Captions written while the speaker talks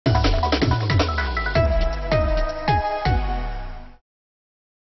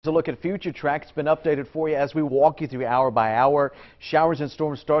A look at future tracks has been updated for you as we walk you through hour by hour. Showers and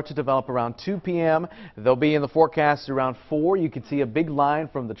storms start to develop around 2 p.m. They'll be in the forecast around 4. You can see a big line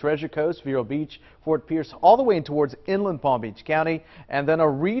from the Treasure Coast, Vero Beach, Fort Pierce, all the way in towards inland Palm Beach County. And then a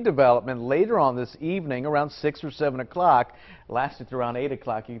redevelopment later on this evening around 6 or 7 o'clock, lasting through around 8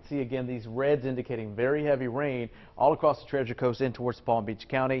 o'clock. You can see again these reds indicating very heavy rain all across the Treasure Coast in towards Palm Beach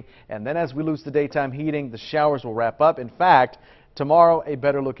County. And then as we lose the daytime heating, the showers will wrap up. In fact, tomorrow, a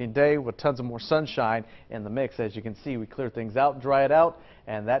better looking day with tons of more sunshine in the mix. As you can see, we clear things out, dry it out,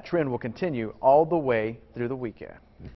 and that trend will continue all the way through the weekend.